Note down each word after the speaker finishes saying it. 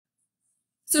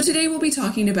So today we'll be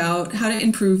talking about how to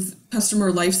improve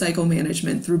customer lifecycle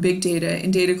management through big data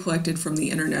and data collected from the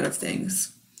Internet of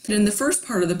Things. And in the first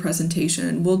part of the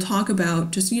presentation, we'll talk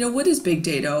about just, what is big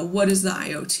data, what is the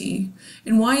IoT,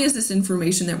 and why is this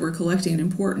information that we're collecting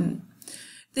important?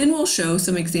 Then we'll show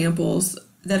some examples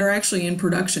that are actually in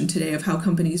production today of how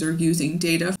companies are using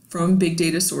data from big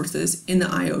data sources in the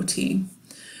IoT.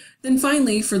 Then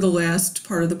finally, for the last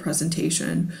part of the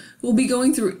presentation, we'll be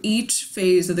going through each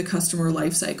phase of the customer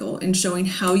lifecycle and showing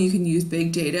how you can use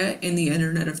big data in the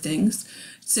Internet of Things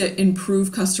to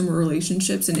improve customer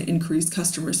relationships and increase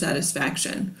customer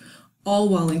satisfaction, all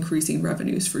while increasing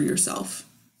revenues for yourself.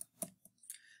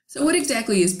 So what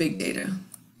exactly is big data?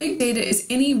 Big data is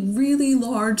any really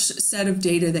large set of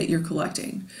data that you're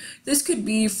collecting. This could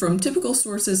be from typical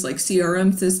sources like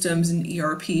CRM systems and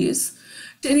ERPs,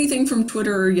 to anything from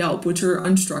Twitter or Yelp, which are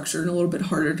unstructured and a little bit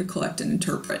harder to collect and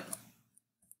interpret.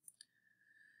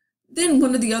 Then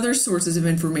one of the other sources of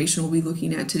information we'll be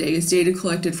looking at today is data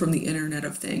collected from the Internet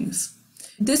of Things.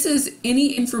 This is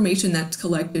any information that's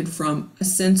collected from a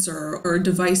sensor or a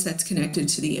device that's connected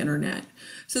to the internet.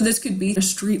 So this could be a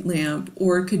street lamp,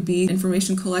 or it could be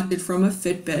information collected from a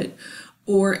Fitbit,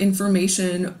 or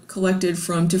information collected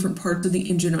from different parts of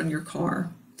the engine on your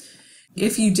car.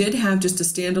 If you did have just a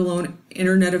standalone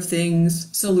Internet of Things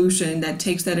solution that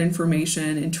takes that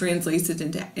information and translates it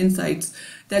into insights,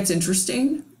 that's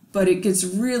interesting, but it gets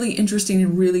really interesting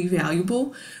and really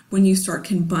valuable when you start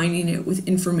combining it with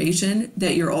information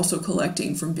that you're also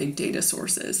collecting from big data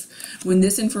sources. When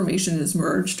this information is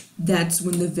merged, that's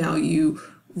when the value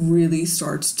really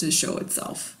starts to show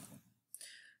itself.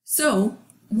 So,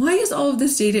 why is all of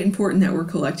this data important that we're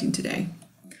collecting today?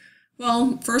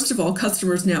 Well, first of all,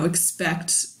 customers now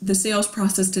expect the sales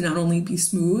process to not only be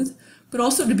smooth, but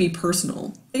also to be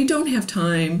personal. They don't have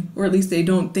time, or at least they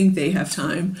don't think they have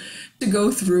time, to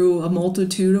go through a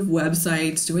multitude of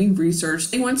websites doing research.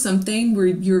 They want something where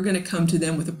you're going to come to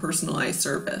them with a personalized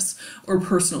service or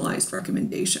personalized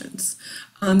recommendations.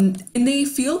 And they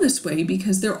feel this way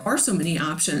because there are so many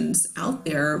options out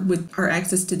there with our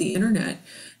access to the internet.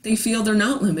 They feel they're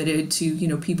not limited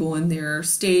to, people in their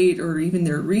state or even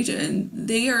their region.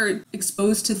 They are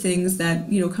exposed to things that,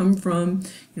 come from,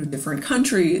 different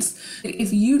countries.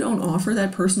 If you don't offer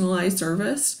that personalized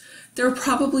service, there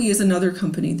probably is another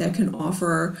company that can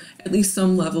offer at least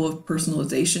some level of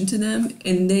personalization to them,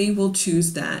 and they will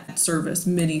choose that service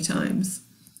many times.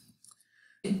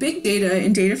 Big data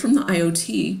and data from the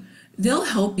IoT, they'll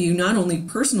help you not only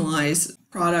personalize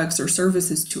products or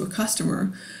services to a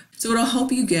customer, so it'll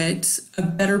help you get a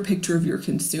better picture of your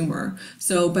consumer.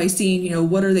 So by seeing,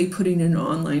 what are they putting in an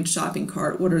online shopping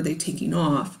cart? What are they taking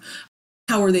off?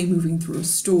 How are they moving through a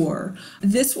store?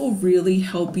 This will really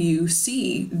help you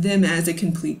see them as a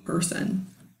complete person.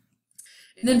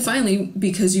 And then finally,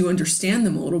 because you understand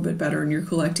them a little bit better and you're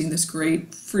collecting this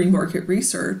great free market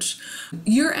research,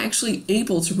 you're actually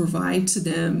able to provide to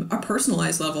them a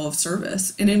personalized level of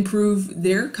service and improve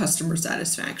their customer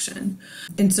satisfaction.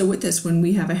 And so with this, when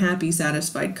we have a happy,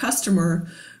 satisfied customer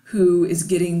who is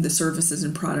getting the services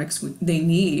and products they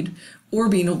need, or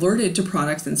being alerted to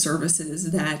products and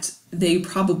services that they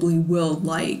probably will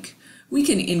like, we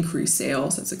can increase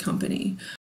sales as a company.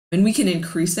 And we can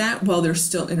increase that while they're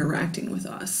still interacting with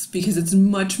us, because it's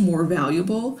much more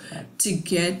valuable to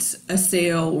get a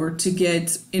sale or to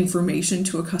get information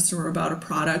to a customer about a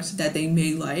product that they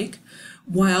may like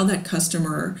while that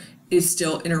customer is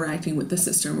still interacting with the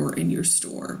system or in your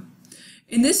store.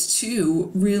 And this too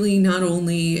really not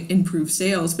only improves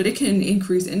sales, but it can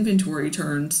increase inventory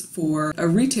turns for a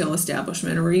retail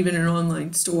establishment or even an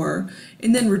online store,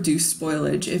 and then reduce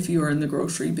spoilage if you are in the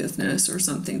grocery business or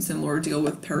something similar, deal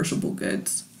with perishable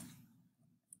goods.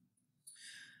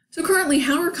 So currently,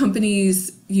 how are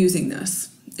companies using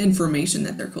this information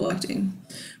that they're collecting?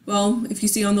 Well, if you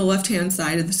see on the left-hand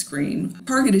side of the screen,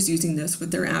 Target is using this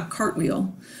with their app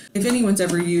Cartwheel. If anyone's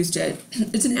ever used it,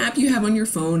 it's an app you have on your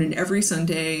phone, and every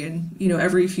Sunday and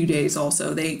every few days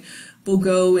also, they will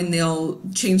go and they'll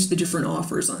change the different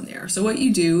offers on there. So what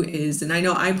you do is, and I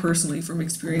know I personally from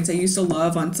experience, I used to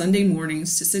love on Sunday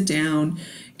mornings to sit down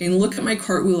and look at my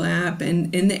Cartwheel app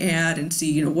and in the ad and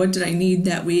see, what did I need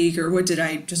that week, or what did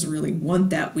I just really want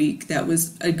that week that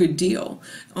was a good deal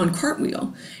on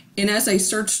Cartwheel. And as I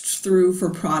searched through for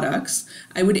products,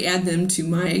 I would add them to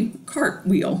my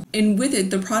Cartwheel. And with it,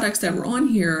 the products that were on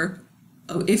here,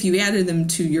 if you added them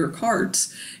to your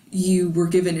carts, you were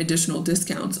given additional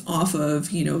discounts off of,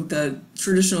 the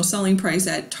traditional selling price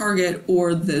at Target,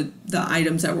 or the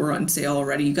items that were on sale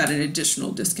already. You got an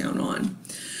additional discount on.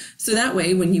 So that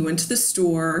way, when you went to the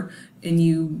store and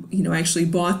you actually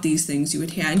bought these things, you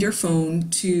would hand your phone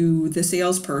to the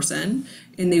salesperson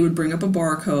and they would bring up a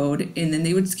barcode and then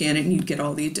they would scan it and you'd get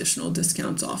all the additional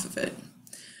discounts off of it.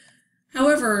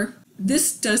 However,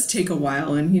 this does take a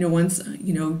while, and once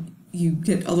you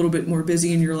get a little bit more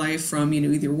busy in your life from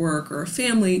either work or a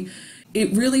family, it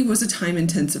really was a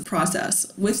time-intensive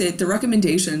process. With it, the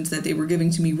recommendations that they were giving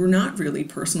to me were not really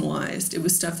personalized. It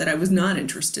was stuff that I was not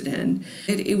interested in.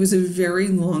 It was a very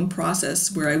long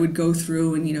process where I would go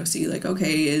through and see like,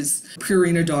 okay, is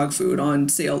Purina dog food on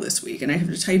sale this week? And I have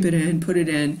to type it in, put it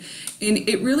in. And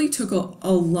it really took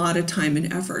a lot of time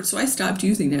and effort. So I stopped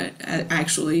using it,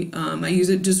 actually. I use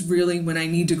it just really when I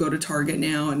need to go to Target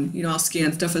now, and I'll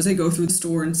scan stuff as I go through the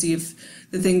store and see if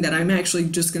the thing that I'm actually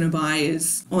just going to buy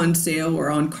is on sale or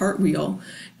on Cartwheel,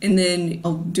 and then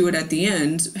I'll do it at the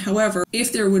end. However,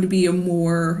 if there would be a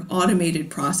more automated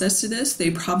process to this,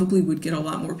 they probably would get a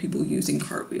lot more people using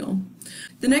Cartwheel.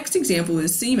 The next example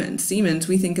is Siemens. Siemens,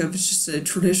 we think of as just a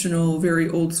traditional, very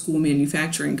old school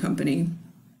manufacturing company.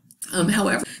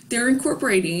 However, they're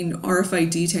incorporating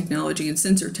RFID technology and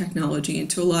sensor technology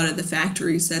into a lot of the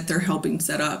factories that they're helping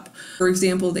set up. For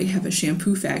example, they have a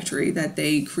shampoo factory that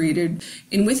they created,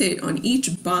 and with it, on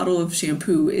each bottle of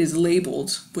shampoo is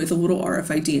labeled with a little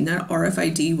RFID, and that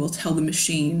RFID will tell the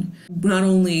machine not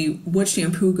only what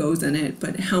shampoo goes in it,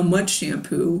 but how much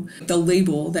shampoo, the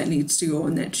label that needs to go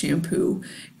in that shampoo,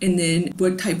 and then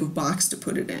what type of box to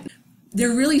put it in.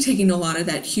 They're really taking a lot of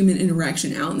that human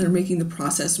interaction out, and they're making the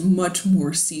process much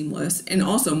more seamless and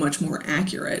also much more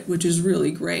accurate, which is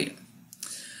really great.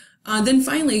 Then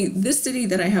finally, this city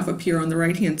that I have up here on the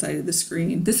right-hand side of the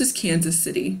screen, this is Kansas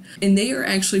City, and they are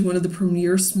actually one of the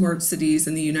premier smart cities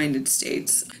in the United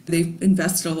States. They've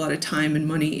invested a lot of time and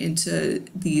money into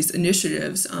these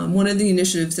initiatives. One of the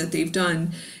initiatives that they've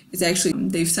done is actually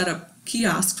they've set up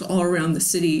kiosks all around the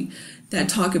city that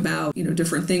talk about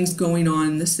different things going on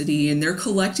in the city, and they're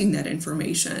collecting that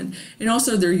information, and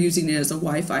also they're using it as a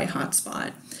Wi-Fi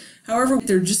hotspot. However,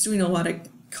 they're just doing a lot of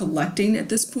collecting at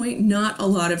this point, not a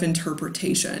lot of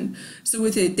interpretation. So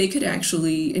with it, they could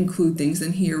actually include things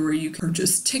in here where you can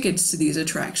purchase tickets to these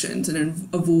attractions and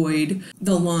avoid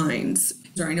the lines.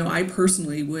 I know I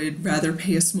personally would rather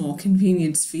pay a small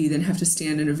convenience fee than have to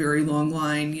stand in a very long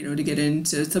line, to get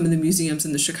into some of the museums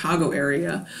in the Chicago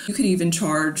area. You could even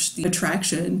charge the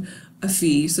attraction a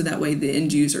fee, so that way the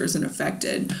end user isn't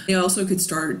affected. They also could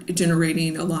start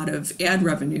generating a lot of ad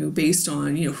revenue based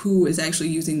on who is actually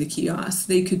using the kiosks.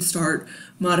 They could start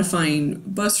modifying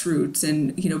bus routes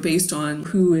and based on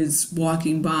who is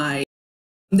walking by.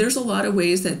 There's a lot of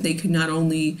ways that they could not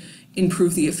only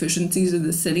improve the efficiencies of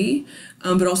the city,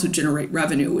 but also generate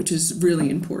revenue, which is really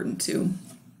important too.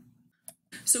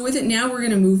 So with it, now we're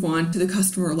going to move on to the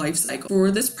customer lifecycle.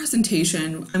 For this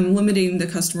presentation, I'm limiting the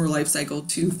customer lifecycle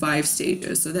to 5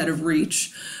 stages, so that of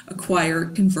reach, acquire,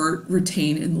 convert,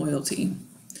 retain, and loyalty.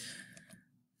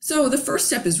 So the first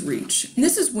step is reach, and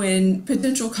this is when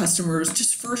potential customers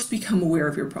just first become aware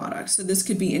of your product. So this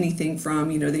could be anything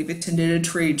from, they've attended a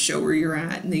trade show where you're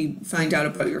at and they find out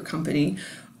about your company,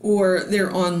 or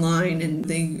they're online and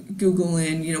they Google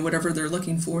in, whatever they're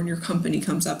looking for, and your company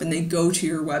comes up and they go to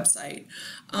your website.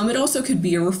 It also could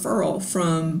be a referral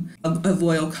from a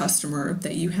loyal customer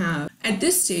that you have. At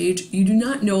this stage, you do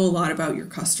not know a lot about your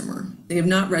customer. They have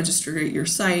not registered at your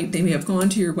site. They may have gone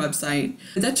to your website.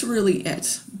 But that's really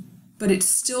it. But it's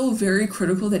still very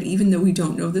critical that even though we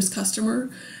don't know this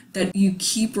customer, that you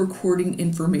keep recording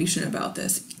information about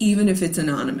this, even if it's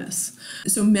anonymous.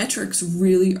 So metrics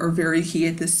really are very key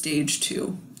at this stage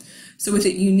too. So with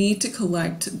it, you need to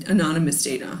collect anonymous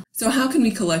data. So how can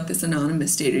we collect this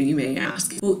anonymous data, you may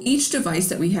ask? Well, each device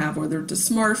that we have, whether it's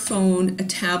a smartphone, a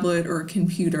tablet, or a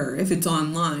computer, if it's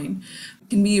online,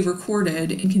 can be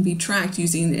recorded and can be tracked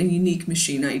using a unique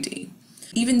machine ID.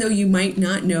 Even though you might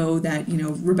not know that,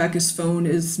 Rebecca's phone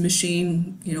is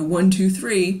machine,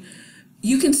 123,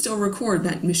 you can still record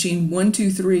that machine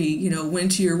 123,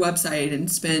 went to your website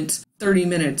and spent 30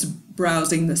 minutes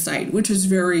browsing the site, which is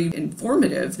very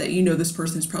informative that this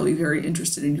person is probably very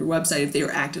interested in your website if they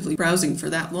are actively browsing for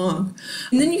that long.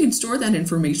 And then you can store that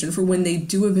information for when they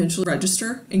do eventually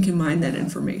register and can mine that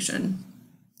information.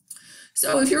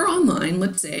 So if you're online,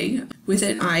 let's say, with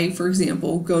it, I, for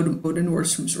example, go to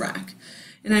Nordstrom's Rack,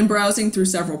 and I'm browsing through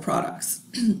several products,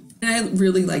 and I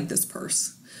really like this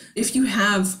purse. If you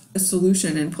have a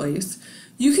solution in place,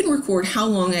 you can record how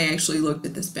long I actually looked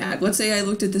at this bag. Let's say I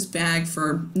looked at this bag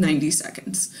for 90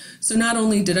 seconds. So not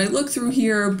only did I look through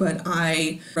here, but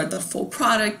I read the full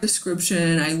product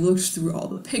description, I looked through all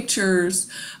the pictures.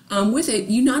 With it,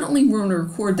 you not only want to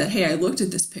record that, hey, I looked at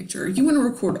this picture, you want to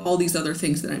record all these other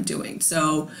things that I'm doing.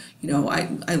 So,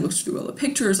 I looked through all the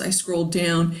pictures, I scrolled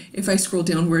down. If I scroll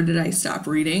down, where did I stop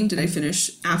reading? Did I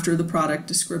finish after the product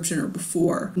description or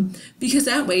before? Because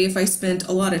that way, if I spent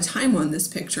a lot of time on this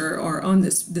picture or on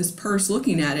this purse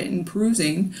looking at it and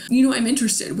perusing, I'm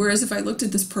interested. Whereas if I looked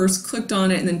at this purse, clicked on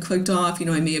it, and then clicked off,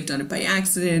 I may have done it by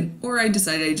accident, or I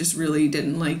decided I just really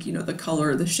didn't like, the color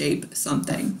or the shape,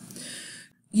 something.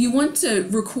 You want to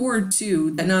record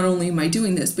too that not only am I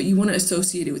doing this, but you want to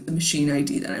associate it with the machine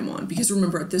ID that I'm on. Because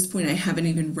remember, at this point, I haven't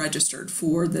even registered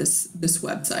for this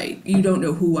website. You don't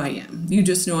know who I am. You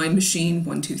just know I'm machine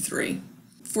 123.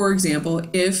 For example,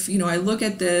 if I look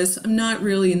at this, I'm not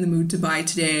really in the mood to buy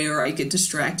today, or I get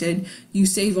distracted, you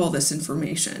save all this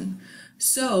information.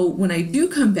 So when I do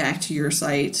come back to your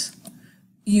site,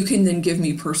 you can then give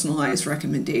me personalized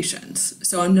recommendations.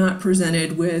 So I'm not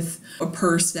presented with a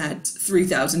purse that's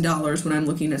 $3,000 when I'm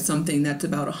looking at something that's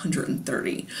about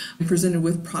 $130. I'm presented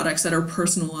with products that are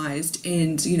personalized,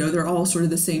 and they're all sort of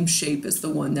the same shape as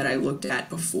the one that I looked at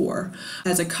before.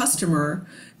 As a customer,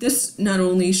 this not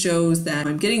only shows that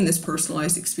I'm getting this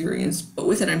personalized experience, but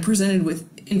with it I'm presented with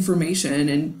information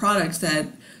and products that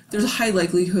there's a high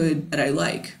likelihood that I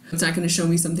like. It's not going to show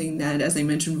me something that, as I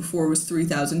mentioned before, was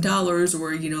 $3,000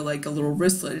 or, like a little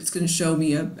wristlet. It's going to show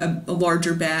me a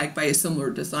larger bag by a similar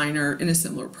designer in a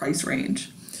similar price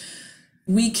range.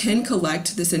 We can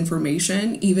collect this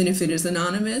information, even if it is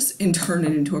anonymous, and turn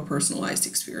it into a personalized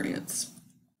experience.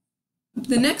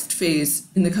 The next phase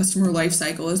in the customer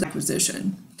lifecycle is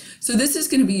acquisition. So this is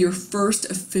going to be your first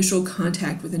official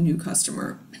contact with a new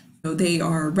customer. They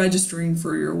are registering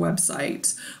for your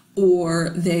website,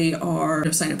 or they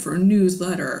are sign up for a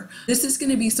newsletter. This is going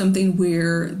to be something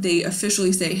where they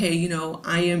officially say, hey,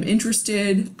 I am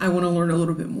interested, I want to learn a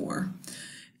little bit more.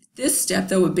 This step,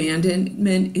 though,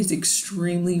 abandonment is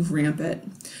extremely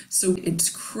rampant. So it's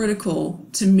critical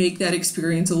to make that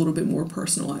experience a little bit more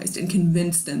personalized and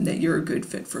convince them that you're a good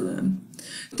fit for them.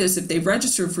 If they've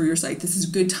registered for your site, this is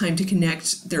a good time to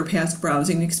connect their past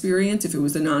browsing experience, if it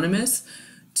was anonymous,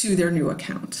 to their new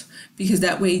account, because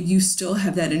that way you still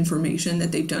have that information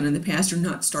that they've done in the past. You're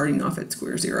not starting off at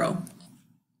square zero.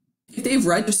 If they've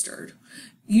registered,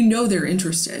 they're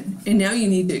interested, and now you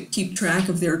need to keep track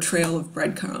of their trail of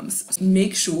breadcrumbs.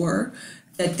 Make sure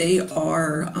that they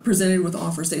are presented with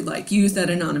offers they like. Use that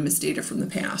anonymous data from the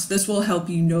past. This will help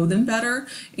you know them better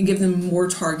and give them more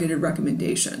targeted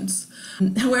recommendations.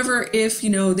 However, if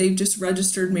they've just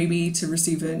registered maybe to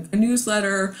receive a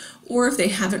newsletter, or if they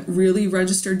haven't really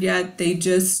registered yet, they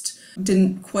just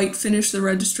didn't quite finish the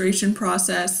registration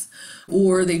process,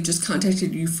 or they've just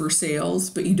contacted you for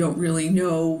sales, but you don't really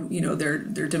know, their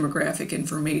demographic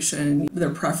information,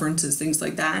 their preferences, things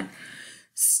like that,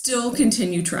 still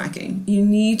continue tracking. You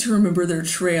need to remember their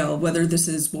trail, whether this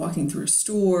is walking through a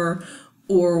store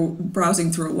or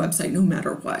browsing through a website, no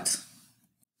matter what.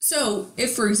 So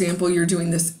if, for example, you're doing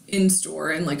this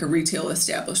in-store in like a retail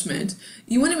establishment,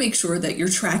 you want to make sure that you're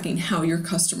tracking how your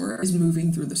customer is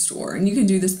moving through the store. And you can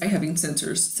do this by having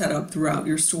sensors set up throughout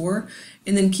your store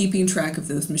and then keeping track of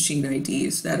those machine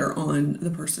IDs that are on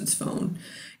the person's phone.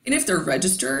 And if they're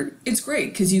registered, it's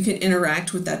great because you can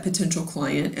interact with that potential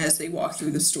client as they walk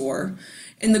through the store.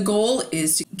 And the goal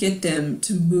is to get them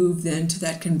to move then to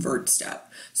that convert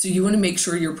step. So you want to make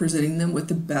sure you're presenting them with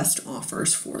the best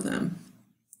offers for them.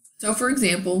 So for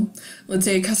example, let's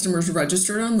say a customer's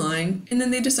registered online and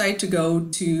then they decide to go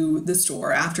to the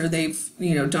store after they've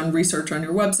done research on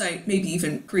your website, maybe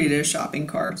even created a shopping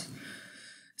cart.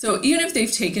 So even if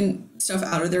they've taken stuff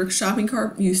out of their shopping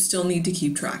cart, you still need to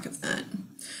keep track of that.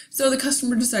 So the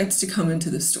customer decides to come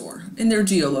into the store and they're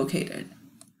geolocated.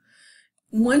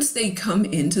 Once they come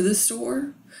into the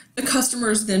store, the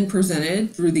customer is then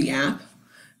presented through the app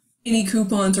any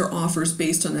coupons or offers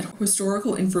based on that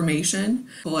historical information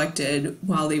collected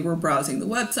while they were browsing the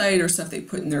website or stuff they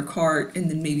put in their cart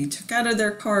and then maybe took out of their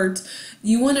cart.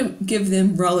 You want to give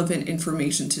them relevant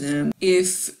information to them.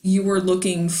 If you were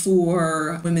looking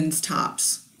for women's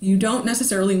tops, you don't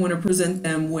necessarily want to present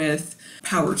them with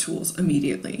power tools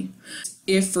immediately.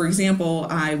 If, for example,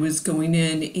 I was going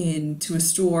into a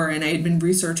store and I had been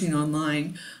researching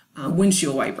online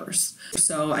windshield wipers.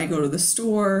 So I go to the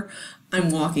store, I'm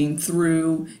walking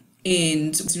through,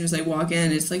 and as soon as I walk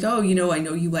in, it's like, oh, I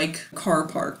know you like car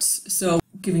parts. So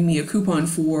giving me a coupon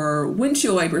for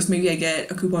windshield wipers, maybe I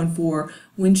get a coupon for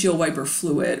windshield wiper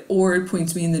fluid, or it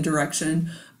points me in the direction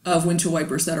of windshield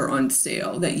wipers that are on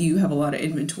sale that you have a lot of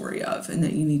inventory of and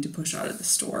that you need to push out of the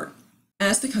store.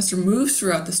 As the customer moves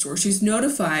throughout the store, she's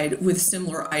notified with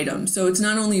similar items. So it's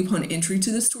not only upon entry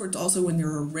to the store, it's also when they're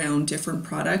around different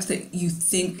products that you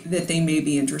think that they may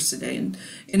be interested in.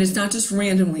 And it's not just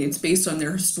randomly, it's based on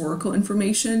their historical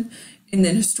information and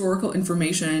then historical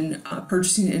information,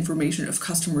 purchasing information of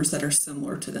customers that are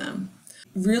similar to them.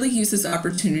 Really use this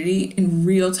opportunity in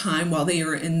real time while they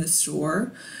are in the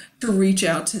store to reach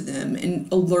out to them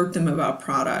and alert them about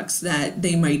products that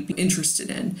they might be interested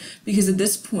in. Because at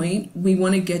this point, we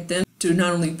want to get them to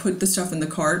not only put the stuff in the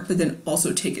cart, but then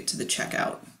also take it to the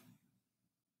checkout.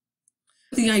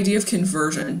 The idea of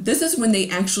conversion. This is when they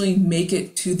actually make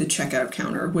it to the checkout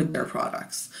counter with their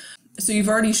products. So you've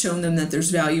already shown them that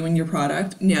there's value in your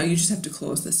product. Now you just have to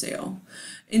close the sale.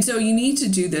 And so you need to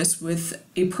do this with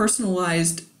a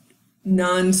personalized,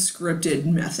 non-scripted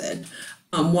method.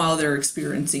 While they're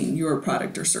experiencing your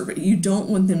product or service. You don't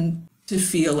want them to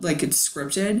feel like it's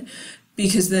scripted,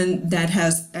 because then that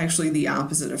has actually the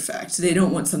opposite effect. They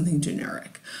don't want something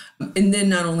generic. And then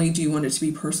not only do you want it to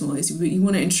be personalized, but you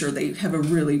want to ensure they have a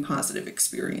really positive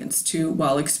experience too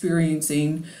while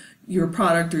experiencing your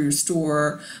product or your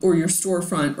store or your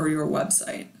storefront or your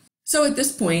website. So at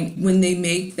this point, when they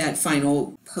make that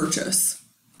final purchase,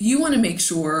 you want to make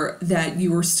sure that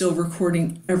you are still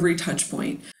recording every touch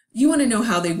point. You want to know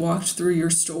how they walked through your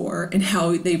store and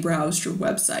how they browsed your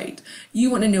website. You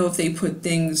want to know if they put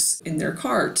things in their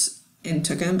cart and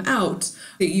took them out.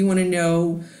 You want to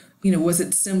know, was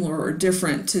it similar or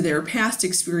different to their past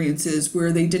experiences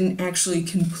where they didn't actually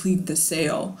complete the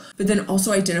sale? But then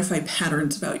also identify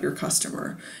patterns about your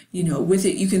customer. With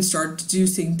it, you can start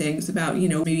deducing things about,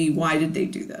 maybe why did they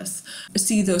do this?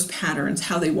 See those patterns,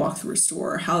 how they walk through a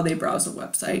store, how they browse a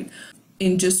website.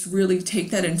 And just really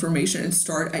take that information and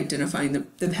start identifying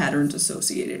the patterns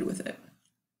associated with it.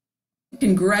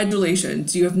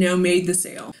 Congratulations, you have now made the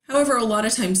sale. However, a lot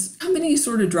of times companies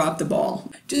sort of drop the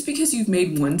ball. Just because you've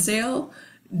made one sale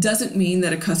doesn't mean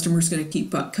that a customer is going to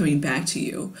keep coming back to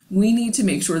you. We need to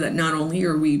make sure that not only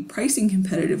are we pricing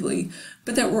competitively,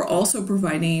 but that we're also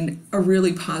providing a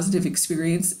really positive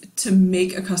experience to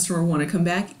make a customer want to come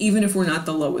back, even if we're not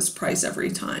the lowest price every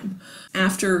time.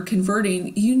 After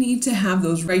converting, you need to have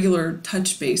those regular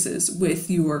touch bases with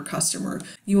your customer.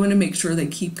 You want to make sure they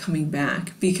keep coming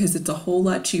back because it's a whole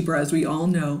lot cheaper, as we all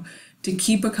know, to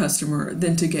keep a customer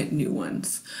than to get new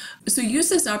ones. So use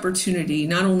this opportunity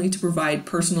not only to provide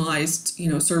personalized,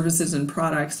 services and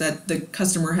products that the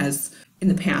customer has in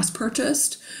the past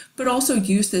purchased, but also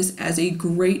use this as a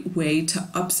great way to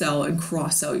upsell and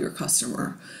cross-sell your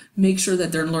customer. Make sure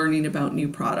that they're learning about new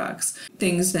products,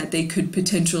 things that they could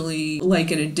potentially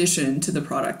like in addition to the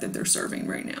product that they're serving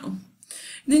right now.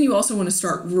 And then you also want to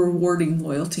start rewarding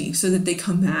loyalty so that they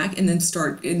come back and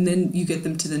then you get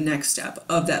them to the next step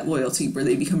of that loyalty where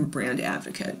they become a brand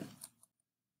advocate.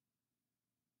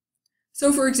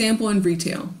 So for example, in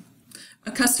retail,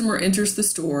 a customer enters the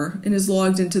store and is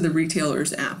logged into the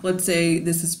retailer's app. Let's say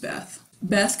this is Beth.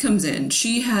 Beth comes in.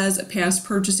 She has a past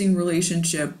purchasing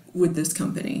relationship with this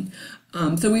company.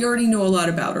 So we already know a lot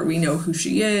about her. We know who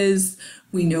she is.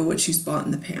 We know what she's bought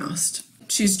in the past.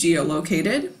 She's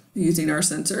geolocated using our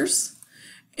sensors.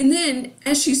 And then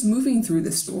as she's moving through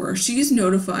the store, she's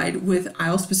notified with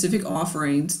aisle-specific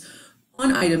offerings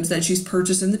on items that she's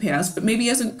purchased in the past, but maybe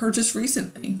hasn't purchased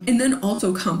recently. And then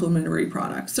also complementary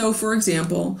products. So for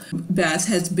example, Beth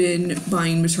has been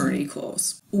buying maternity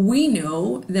clothes. We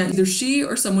know that either she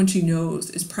or someone she knows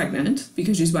is pregnant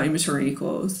because she's buying maternity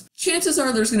clothes. Chances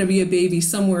are there's going to be a baby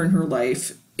somewhere in her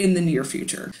life in the near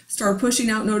future. Start pushing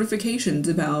out notifications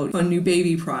about fun new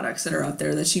baby products that are out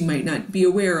there that she might not be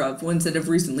aware of, ones that have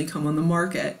recently come on the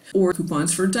market, or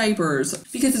coupons for diapers,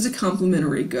 because it's a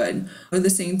complementary good. Or the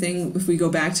same thing if we go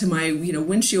back to my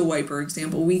windshield wiper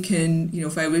example, we can,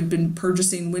 if I had been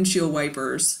purchasing windshield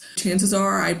wipers, chances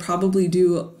are I'd probably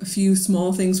do a few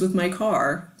small things with my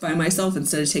car by myself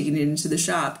instead of taking it into the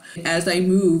shop. As I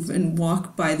move and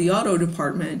walk by the auto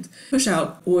department, push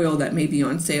out oil that may be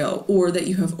on sale or that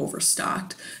you have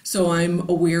overstocked. So I'm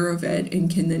aware of it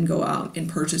and can then go out and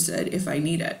purchase it if I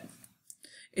need it.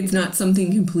 It's not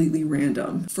something completely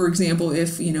random. For example,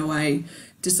 if I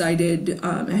decided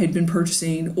I had been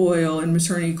purchasing oil and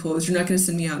maternity clothes, you're not going to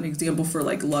send me out an example for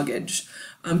like luggage.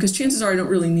 Because chances are I don't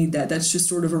really need that. That's just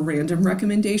sort of a random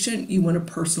recommendation. You want a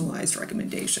personalized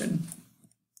recommendation.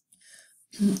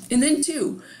 And then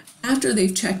two, after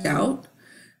they've checked out,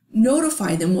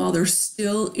 notify them while they're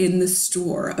still in the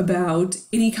store about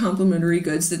any complimentary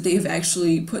goods that they have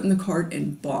actually put in the cart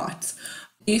and bought.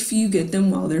 If you get them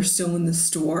while they're still in the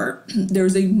store,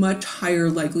 there's a much higher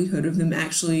likelihood of them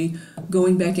actually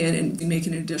going back in and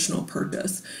making an additional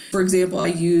purchase. For example, I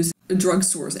use a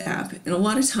drugstore's app, and a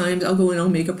lot of times I'll go in, I'll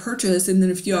make a purchase, and then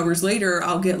a few hours later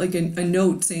I'll get like a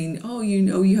note saying, oh,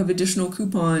 you have additional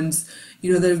coupons,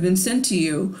 that have been sent to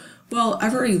you. Well,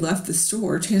 I've already left the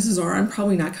store. Chances are I'm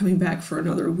probably not coming back for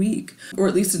another week, or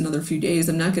at least another few days.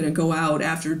 I'm not going to go out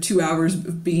after 2 hours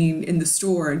of being in the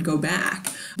store and go back.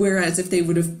 Whereas if they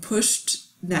would have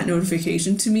pushed that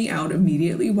notification to me out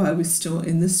immediately while I was still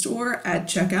in the store at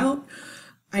checkout,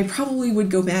 I probably would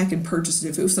go back and purchase it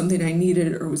if it was something I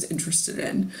needed or was interested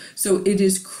in. So it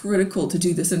is critical to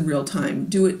do this in real time.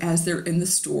 Do it as they're in the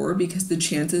store, because the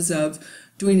chances of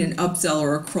doing an upsell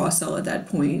or a cross-sell at that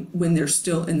point when they're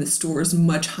still in the store is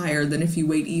much higher than if you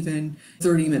wait even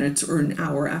 30 minutes or an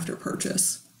hour after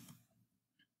purchase.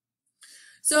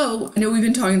 So I know we've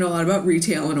been talking a lot about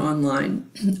retail and online.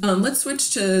 Let's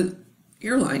switch to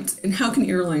airlines and how can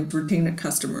airlines retain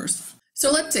customers.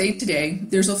 So let's say today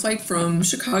there's a flight from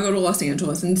Chicago to Los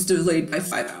Angeles and it's delayed by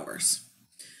 5 hours.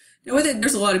 Now with it,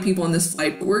 there's a lot of people on this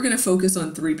flight, but we're going to focus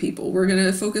on 3 people. We're going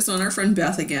to focus on our friend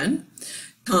Beth again,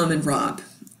 Tom, and Rob.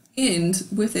 And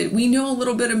with it, we know a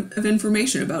little bit of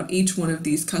information about each one of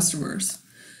these customers.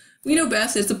 We know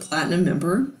Beth is a platinum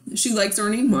member. She likes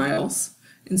earning miles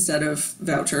instead of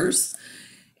vouchers.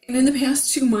 And in the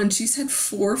past 2 months, she's had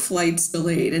 4 flights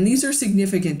delayed. And these are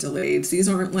significant delays. These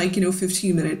aren't like,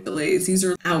 15-minute delays. These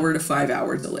are hour to 5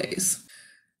 hour delays.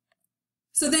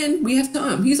 So then we have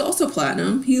Tom. He's also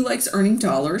platinum. He likes earning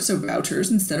dollars, so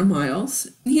vouchers instead of miles.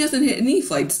 He hasn't had any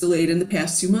flights delayed in the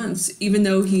past 2 months, even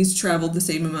though he's traveled the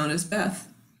same amount as Beth.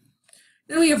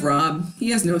 Then we have Rob.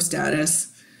 He has no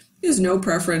status. He has no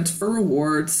preference for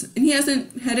rewards, and he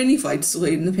hasn't had any flights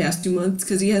delayed in the past 2 months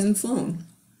because he hasn't flown.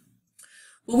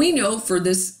 Well, we know for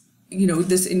this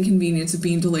this inconvenience of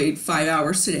being delayed 5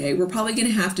 hours today, we're probably going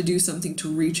to have to do something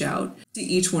to reach out to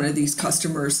each one of these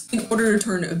customers in order to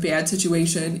turn a bad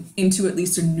situation into at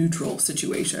least a neutral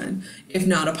situation, if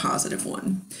not a positive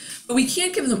one. But we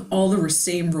can't give them all the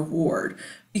same reward,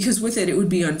 because with it would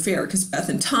be unfair, because Beth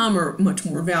and Tom are much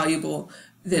more valuable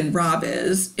than Rob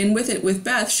is. And with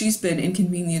Beth, she's been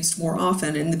inconvenienced more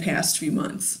often in the past few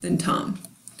months than Tom.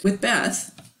 With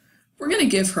Beth, we're going to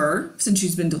give her, since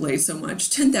she's been delayed so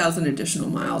much, 10,000 additional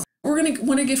miles. We're going to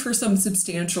want to give her some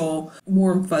substantial,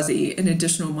 warm, fuzzy, and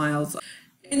additional miles.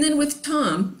 And then with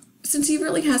Tom, since he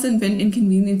really hasn't been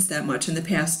inconvenienced that much in the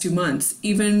past 2 months,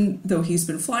 even though he's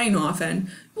been flying often,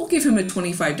 we'll give him a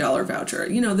 $25 voucher.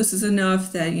 This is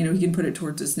enough that, he can put it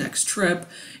towards his next trip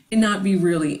and not be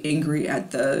really angry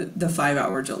at the 5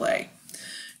 hour delay.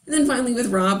 And then finally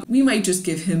with Rob, we might just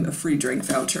give him a free drink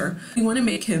voucher. We want to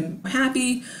make him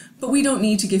happy, but we don't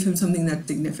need to give him something that's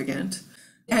significant.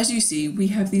 As you see, we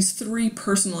have these 3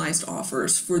 personalized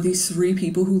offers for these 3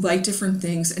 people who like different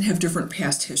things and have different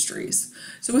past histories.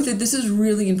 So with it, this is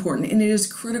really important, and it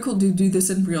is critical to do this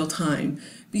in real time,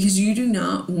 because you do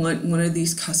not want one of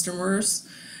these customers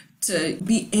to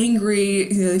be angry.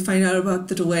 They find out about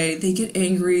the delay, they get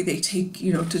angry, they take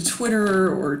to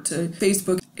Twitter or to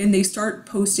Facebook, and they start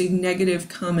posting negative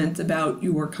comments about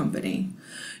your company.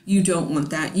 You don't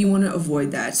want that. You want to avoid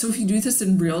that. So if you do this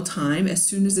in real time, as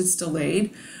soon as it's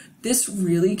delayed, this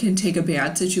really can take a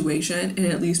bad situation and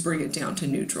at least bring it down to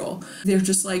neutral. They're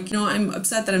just like, I'm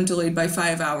upset that I'm delayed by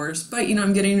 5 hours, but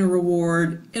I'm getting a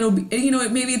reward. It'll be,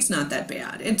 maybe it's not that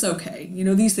bad. It's okay.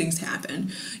 These things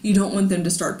happen. You don't want them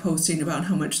to start posting about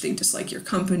how much they dislike your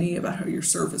company, about how your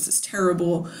service is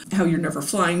terrible, how you're never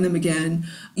flying them again.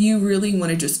 You really want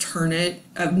to just turn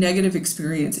a negative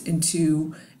experience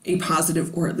into a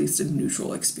positive or at least a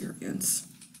neutral experience.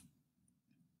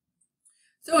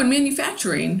 So in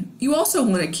manufacturing, you also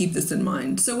want to keep this in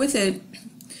mind. So with it,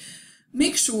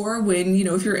 make sure when,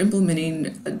 if you're implementing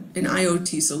an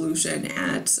IoT solution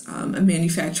at a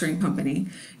manufacturing company,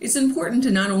 it's important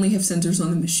to not only have sensors on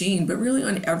the machine, but really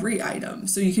on every item.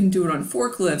 So you can do it on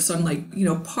forklifts,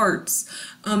 on parts,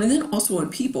 and then also on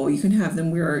people. You can have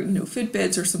them wear,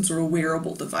 Fitbits or some sort of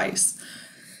wearable device.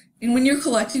 And when you're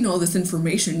collecting all this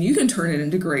information, you can turn it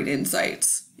into great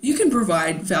insights. You can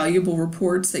provide valuable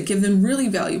reports that give them really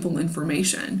valuable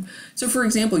information. So for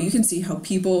example, you can see how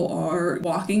people are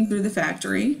walking through the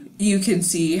factory. You can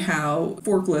see how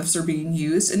forklifts are being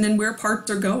used and then where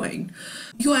parts are going.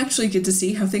 You'll actually get to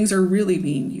see how things are really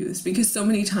being used, because so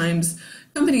many times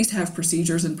companies have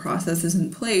procedures and processes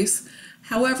in place.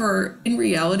 However, in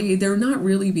reality, they're not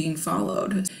really being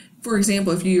followed. For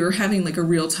example, if you're having a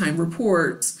real-time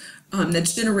report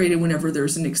that's generated whenever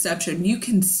there's an exception, you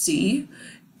can see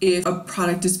if a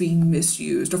product is being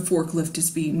misused, a forklift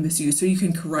is being misused, so you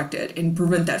can correct it and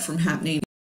prevent that from happening.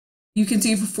 You can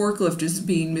see if a forklift is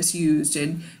being misused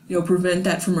and, prevent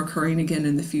that from occurring again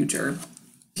in the future.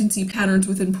 You can see patterns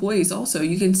with employees also.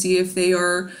 You can see if they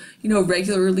are,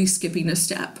 regularly skipping a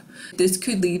step. This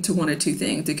could lead to one of two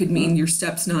things. It could mean your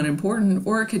step's not important,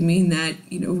 or it could mean that,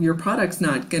 your product's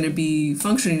not going to be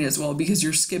functioning as well because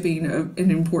you're skipping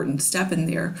an important step in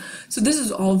there. So this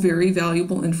is all very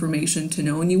valuable information to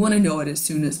know, and you want to know it as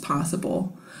soon as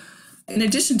possible. In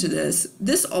addition to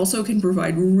this also can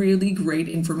provide really great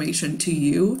information to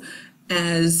you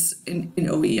as an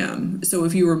OEM. So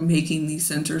if you were making these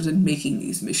sensors and making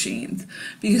these machines,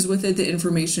 because with it, the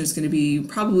information is going to be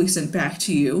probably sent back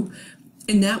to you.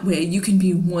 And that way you can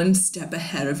be one step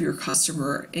ahead of your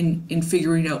customer in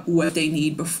figuring out what they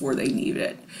need before they need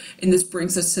it. And this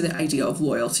brings us to the idea of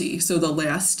loyalty. So the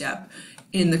last step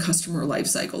in the customer life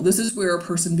cycle. This is where a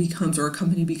person becomes, or a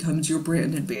company becomes, your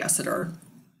brand ambassador.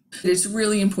 It's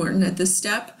really important at this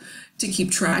step to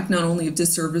keep track not only of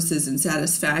disservices and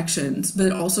satisfactions,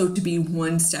 but also to be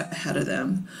one step ahead of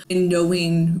them in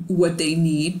knowing what they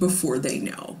need before they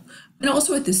know. And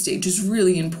also at this stage, it's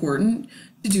really important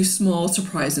to do small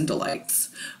surprise and delights,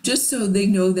 just so they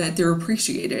know that they're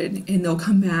appreciated, and they'll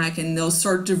come back and they'll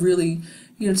start to really,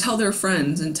 tell their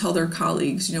friends and tell their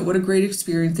colleagues, what a great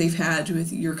experience they've had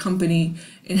with your company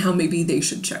and how maybe they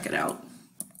should check it out.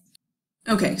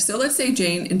 Okay, so let's say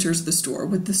Jane enters the store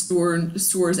with the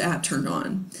store's app turned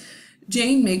on.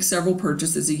 Jane makes several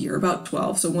purchases a year, about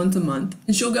 12, so once a month,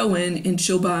 and she'll go in and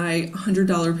she'll buy a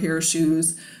 $100 pair of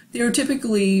shoes. They're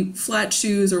typically flat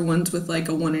shoes or ones with like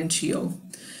a 1-inch heel.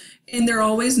 And they're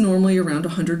always normally around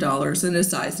 $100 and a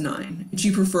size 9. And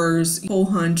she prefers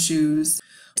whole-hand shoes.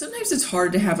 Sometimes it's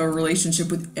hard to have a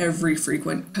relationship with every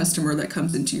frequent customer that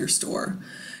comes into your store.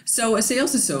 So a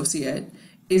sales associate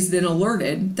is then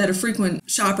alerted that a frequent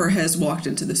shopper has walked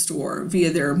into the store via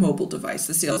their mobile device,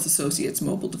 the sales associate's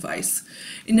mobile device.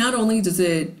 And not only does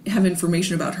it have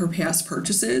information about her past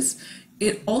purchases,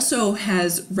 it also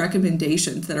has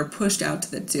recommendations that are pushed out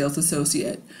to that sales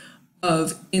associate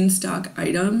of in-stock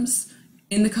items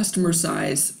in the customer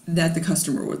size that the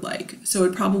customer would like. So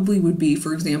it probably would be,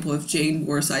 for example, if Jane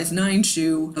wore a size 9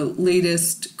 shoe, the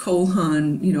latest Cole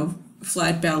Haan,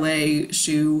 flat ballet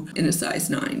shoe in a size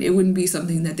 9. It wouldn't be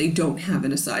something that they don't have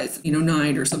in a size,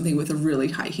 9, or something with a really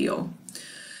high heel.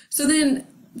 So then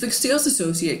the sales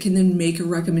associate can then make a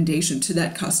recommendation to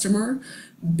that customer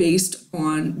based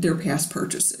on their past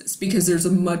purchases, because there's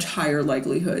a much higher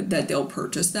likelihood that they'll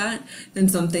purchase that than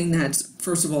something that's,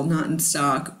 first of all, not in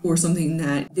stock, or something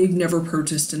that they've never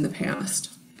purchased in the past.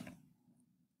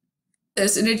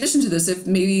 In addition to this, if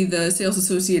maybe the sales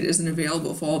associate isn't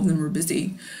available, if all of them are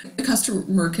busy, the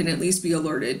customer can at least be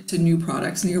alerted to new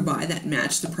products nearby that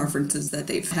match the preferences that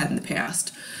they've had in the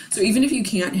past. So even if you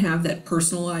can't have that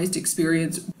personalized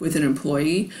experience with an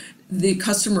employee, the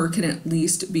customer can at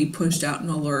least be pushed out an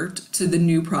alert to the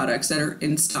new products that are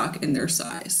in stock in their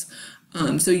size.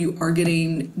 So you are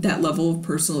getting that level of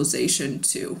personalization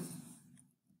too.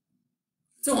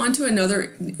 So on to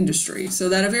another industry, so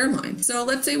that of airlines. So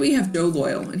let's say we have Joe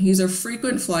Loyal, and he's a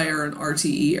frequent flyer on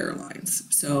RTE Airlines.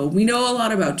 So we know a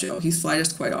lot about Joe. He's flight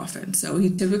us quite often. So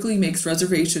he typically makes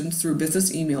reservations through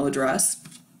business email address.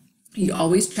 He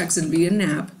always checks in via an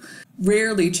app,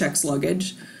 rarely checks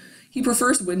luggage. He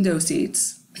prefers window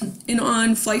seats. And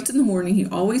on flights in the morning, he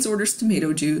always orders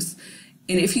tomato juice.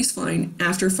 And if he's flying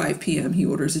after 5 p.m., he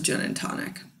orders a gin and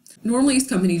tonic. Normally, his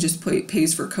company just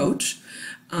pays for coach.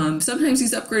 Sometimes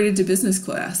he's upgraded to business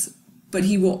class, but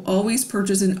he will always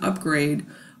purchase an upgrade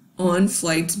on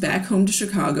flights back home to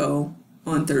Chicago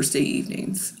on Thursday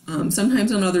evenings.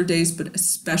 Sometimes on other days, but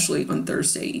especially on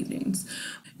Thursday evenings.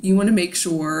 You want to make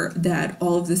sure that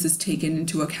all of this is taken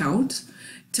into account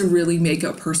to really make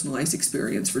a personalized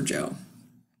experience for Joe.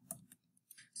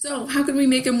 So how can we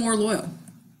make him more loyal?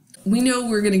 We know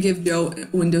we're going to give Joe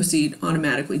a window seat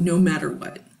automatically, no matter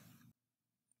what.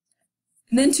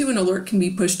 And then too, an alert can be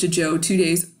pushed to Joe 2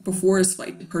 days before his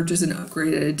flight to purchase an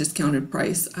upgrade at a discounted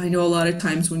price. I know a lot of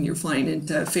times when you're flying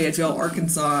into Fayetteville,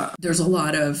 Arkansas, there's a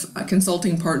lot of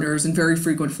consulting partners and very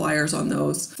frequent flyers on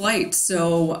those flights.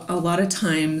 So a lot of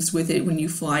times with it, when you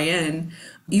fly in,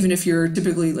 even if you're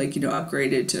typically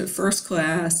upgraded to first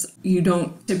class, you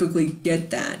don't typically get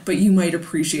that, but you might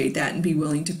appreciate that and be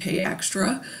willing to pay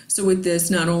extra. So with this,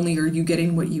 not only are you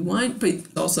getting what you want, but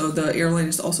also the airline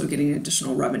is also getting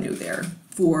additional revenue there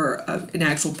for an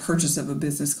actual purchase of a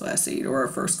business class seat or a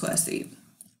first class seat.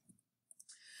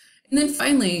 And then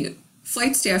finally,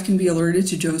 Flight staff can be alerted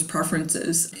to Joe's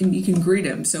preferences, and you can greet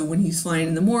him. So when he's flying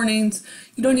in the mornings,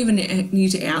 you don't even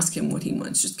need to ask him what he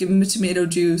wants. Just give him a tomato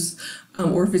juice,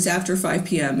 or if it's after 5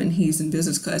 p.m. and he's in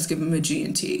business class, give him a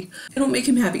G&T. It'll make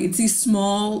him happy. It's these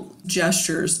small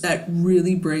gestures that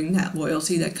really bring that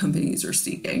loyalty that companies are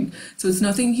seeking. So it's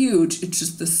nothing huge. It's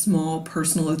just the small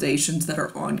personalizations that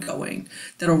are ongoing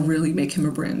that'll really make him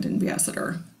a brand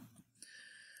ambassador.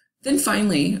 Then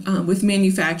finally, with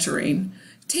manufacturing,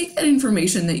 take that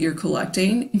information that you're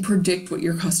collecting and predict what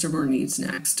your customer needs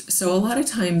next. So a lot of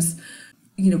times,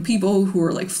 people who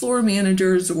are like floor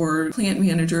managers or plant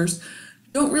managers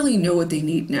don't really know what they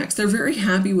need next. They're very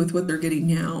happy with what they're getting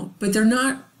now, but they're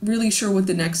not really sure what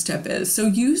the next step is. So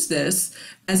use this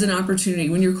as an opportunity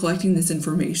when you're collecting this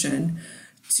information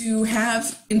to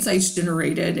have insights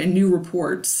generated and new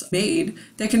reports made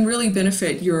that can really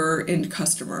benefit your end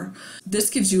customer. This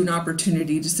gives you an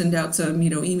opportunity to send out some,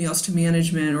 emails to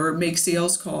management or make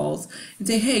sales calls and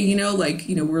say, hey,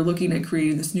 we're looking at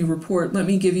creating this new report. Let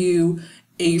me give you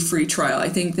a free trial. I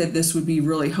think that this would be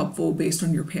really helpful based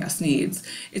on your past needs.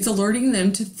 It's alerting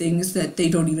them to things that they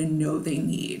don't even know they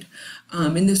need.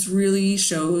 And this really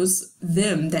shows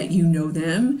them that you know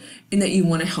them and that you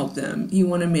want to help them. You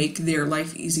want to make their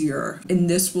life easier. And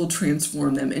this will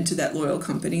transform them into that loyal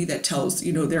company that tells,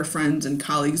 their friends and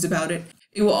colleagues about it.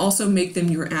 It will also make them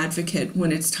your advocate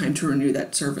when it's time to renew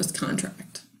that service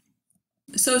contract.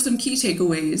 So some key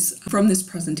takeaways from this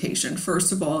presentation,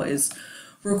 first of all, is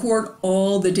record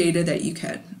all the data that you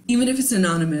can. Even if it's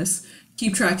anonymous,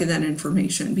 keep track of that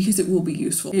information because it will be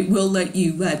useful. It will let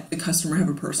the customer have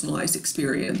a personalized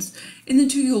experience. And then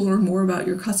two, you'll learn more about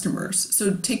your customers.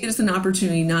 So take it as an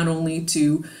opportunity not only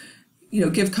to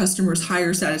give customers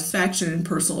higher satisfaction and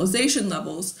personalization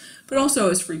levels, but also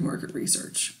as free market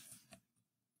research.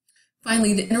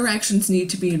 Finally, the interactions need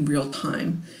to be in real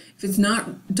time. If it's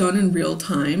not done in real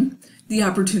time, the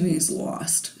opportunity is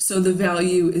lost. So the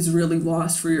value is really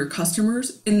lost for your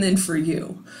customers and then for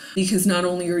you, because not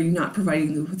only are you not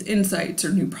providing them with insights or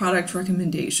new product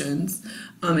recommendations,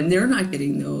 and they're not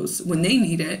getting those when they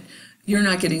need it, you're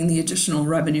not getting the additional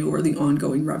revenue or the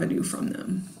ongoing revenue from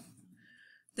them.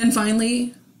 Then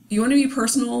finally, you want to be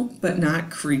personal, but not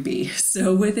creepy.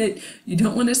 So with it, you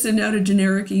don't want to send out a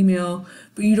generic email,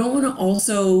 but you don't want to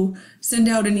also send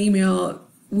out an email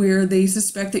where they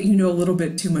suspect that you know a little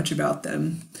bit too much about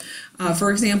them. For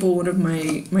example, one of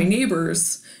my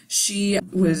neighbors, she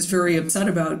was very upset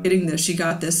about getting this. She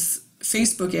got this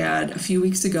Facebook ad a few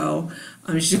weeks ago.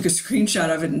 She took a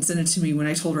screenshot of it and sent it to me when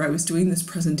I told her I was doing this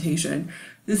presentation.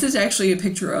 This is actually a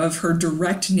picture of her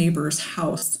direct neighbor's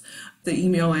house. The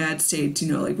email ad states,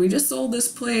 we just sold this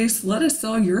place, let us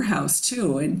sell your house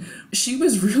too. And she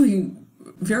was really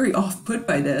very off-put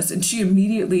by this, and she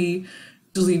immediately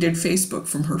deleted Facebook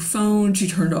from her phone. She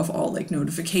turned off all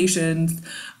notifications.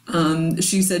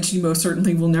 She said she most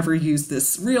certainly will never use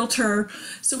this realtor.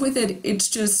 So with it, it's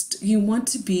just, you want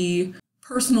to be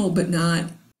personal but not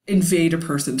invade a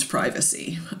person's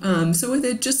privacy. So with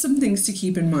it, just some things to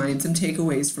keep in mind, some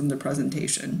takeaways from the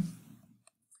presentation.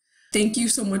 Thank you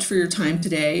so much for your time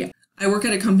today. I work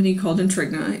at a company called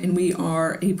Intrigna, and we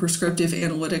are a prescriptive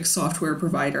analytics software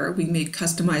provider. We make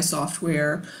customized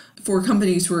software for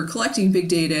companies who are collecting big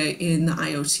data in the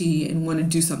IoT and want to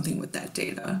do something with that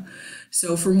data.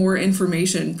 So for more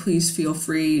information, please feel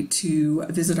free to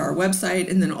visit our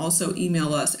website and then also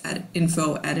email us at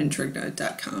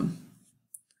info@intrigna.com.